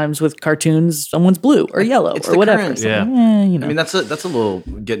lot of the times with cartoons, someone's blue or yellow or whatever. Current, so, I mean, that's a little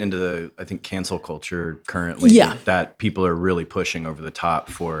getting into the, I think, cancel culture currently. Yeah. That people are really pushing over the top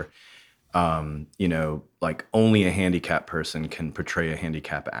for, like only a handicapped person can portray a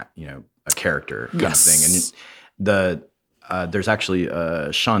handicap, a character kind of thing. And there's actually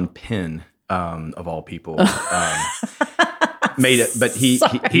Sean Penn, of all people, made it, but he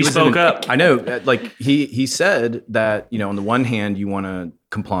spoke up. I know, like he said that, on the one hand you want to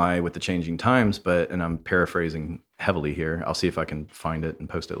comply with the changing times, and I'm paraphrasing heavily here. I'll see if I can find it and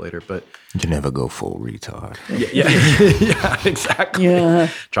post it later. But you never go full retard. Yeah, exactly. Yeah.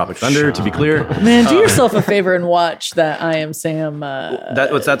 Tropic Thunder, to be clear. Man, do yourself a favor and watch that I Am Sam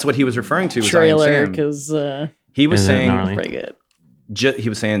that's what he was referring to. trailer, because he was saying pretty good. He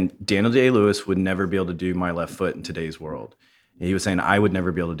was saying Daniel Day-Lewis would never be able to do My Left Foot in today's world. He was saying I would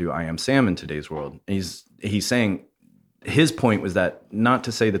never be able to do I Am Sam in today's world. And he's saying his point was that, not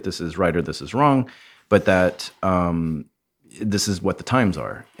to say that this is right or this is wrong, but that this is what the times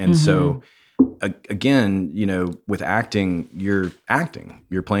are. And so again, with acting, you're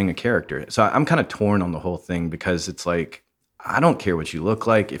playing a character. So I'm kind of torn on the whole thing, because it's like, I don't care what you look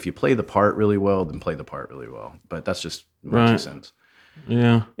like. If you play the part really well, then play the part really well. But that's just my 2 cents.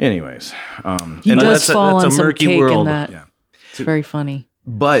 Yeah. Anyways, he does fall on a some murky cake world. in that. Yeah. It's very funny.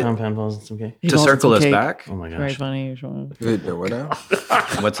 But Tom Penn falls in some cake. to circle us back, Oh my Very gosh. funny. What now?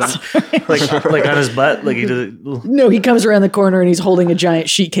 what's that? like on his butt, like he did. No, he comes around the corner and he's holding a giant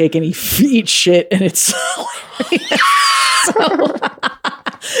sheet cake and he eats shit, and it's so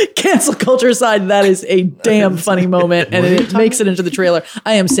cancel culture aside, that is a damn funny moment, and it makes it into the trailer.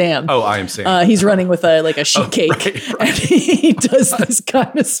 I Am Sam. Oh, I Am Sam. He's running with a sheet cake, right. and he does this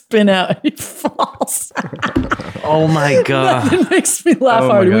kind of spin out, and he falls. Oh my god. It makes me laugh Oh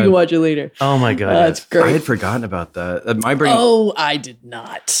my hard. We God. can watch it later. Oh my god. That's great. I had forgotten about that. My brain Oh, I did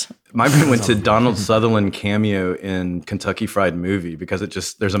not. went to Donald Sutherland cameo in Kentucky Fried Movie, because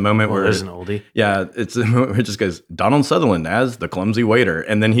there's a moment where there's an oldie. Yeah, it's a moment where it just goes Donald Sutherland as the clumsy waiter,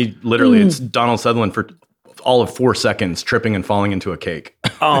 and then he literally it's Donald Sutherland for all of 4 seconds tripping and falling into a cake.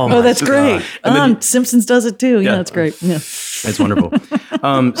 Oh, that's great. Simpsons does it too. Yeah, that's great. Yeah. It's wonderful.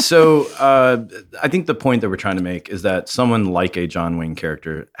 So I think the point that we're trying to make is that someone like a John Wayne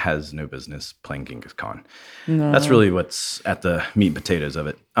character has no business playing Genghis Khan. No. That's really what's at the meat and potatoes of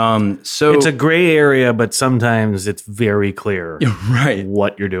it. So It's a gray area, but sometimes it's very clear right.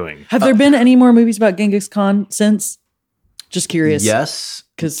 what you're doing. Have there been any more movies about Genghis Khan since? Just curious. Yes.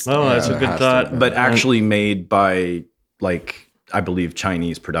 Because That's a good thought. But actually made by, I believe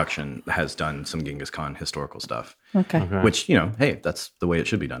Chinese production has done some Genghis Khan historical stuff. okay. Which, hey, that's the way it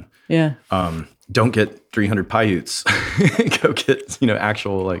should be done. Yeah. Don't get 300 Paiutes. Go get,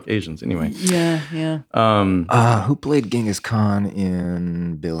 actual Asians anyway. Yeah. Who played Genghis Khan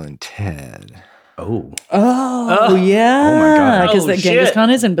in Bill and Ted? Oh, yeah. Oh my God. Because Oh, Genghis shit. Khan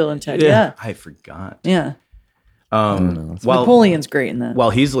is in Bill and Ted. Yeah. I forgot. Yeah. While Napoleon's great in that. while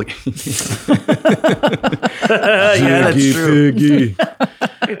he's looking, Yeah, that's true. Figgy.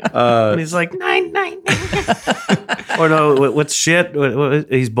 And he's like 999. Or no, what's shit?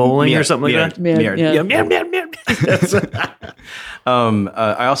 He's bowling or something like that?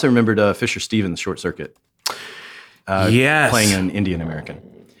 I also remembered Fisher Stevens' Short Circuit. Yes. Playing an Indian American.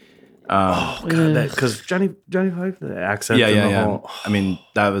 Because Johnny Five, the accent. Yeah. Whole, I mean,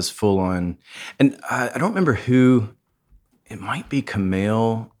 that was full on. And I don't remember who. It might be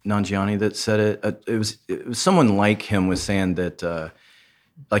Kumail Nanjiani that said it. It was someone like him was saying that,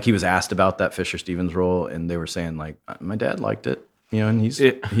 like he was asked about that Fisher Stevens role, and they were saying like, my dad liked it, and he's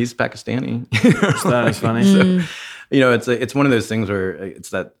Pakistani. That is funny. So, it's one of those things where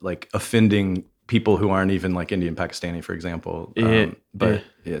it's that like offending people who aren't even like Indian Pakistani, for example, but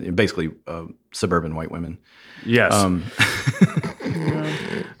basically suburban white women. Yes,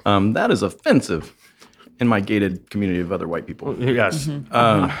 that is offensive in my gated community of other white people. Yes.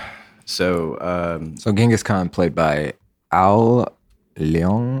 So Genghis Khan played by Al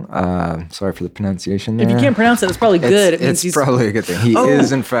Leong. Sorry for the pronunciation there. If you can't pronounce it, it's probably good. It's probably a good thing. He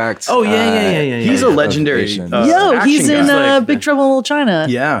is, in fact. Oh, yeah. He's a legendary. He's in Big Trouble in Little China.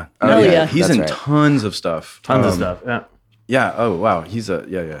 Yeah. Yeah. He's in tons of stuff. Tons of stuff. Yeah. Yeah. Oh, wow. He's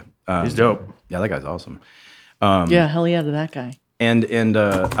he's dope. Yeah, that guy's awesome. Yeah, hell yeah to that guy. And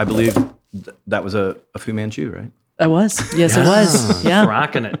I believe that was a Fu Manchu, right? I was. Yes, it was. Yeah.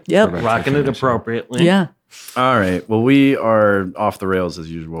 Rocking it. Yep. Rocking it appropriately. Yeah. All right. Well, we are off the rails as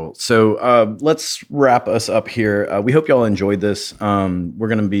usual. So let's wrap us up here. We hope y'all enjoyed this. We're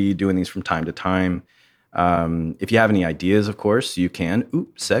going to be doing these from time to time. If you have any ideas, of course, you can.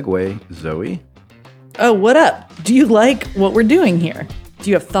 Segue, Zoe. Oh, what up? Do you like what we're doing here? Do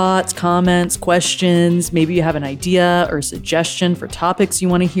you have thoughts, comments, questions? Maybe you have an idea or a suggestion for topics you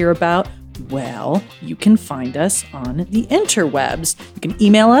want to hear about? Well, you can find us on the interwebs. You can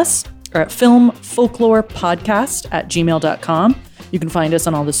email us at filmfolklorepodcast@gmail.com. You can find us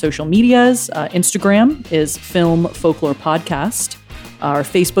on all the social medias. Instagram is Film Folklore Podcast. Our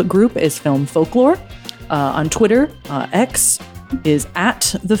Facebook group is Film Folklore. On Twitter, X is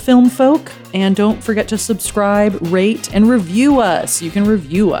 @TheFilmFolk. And don't forget to subscribe, rate, and review us. You can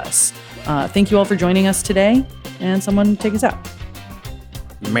review us. Thank you all for joining us today. And someone take us out.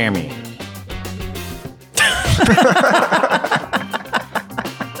 Mammy.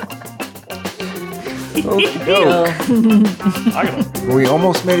 We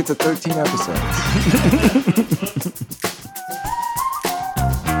almost made it to 13 episodes.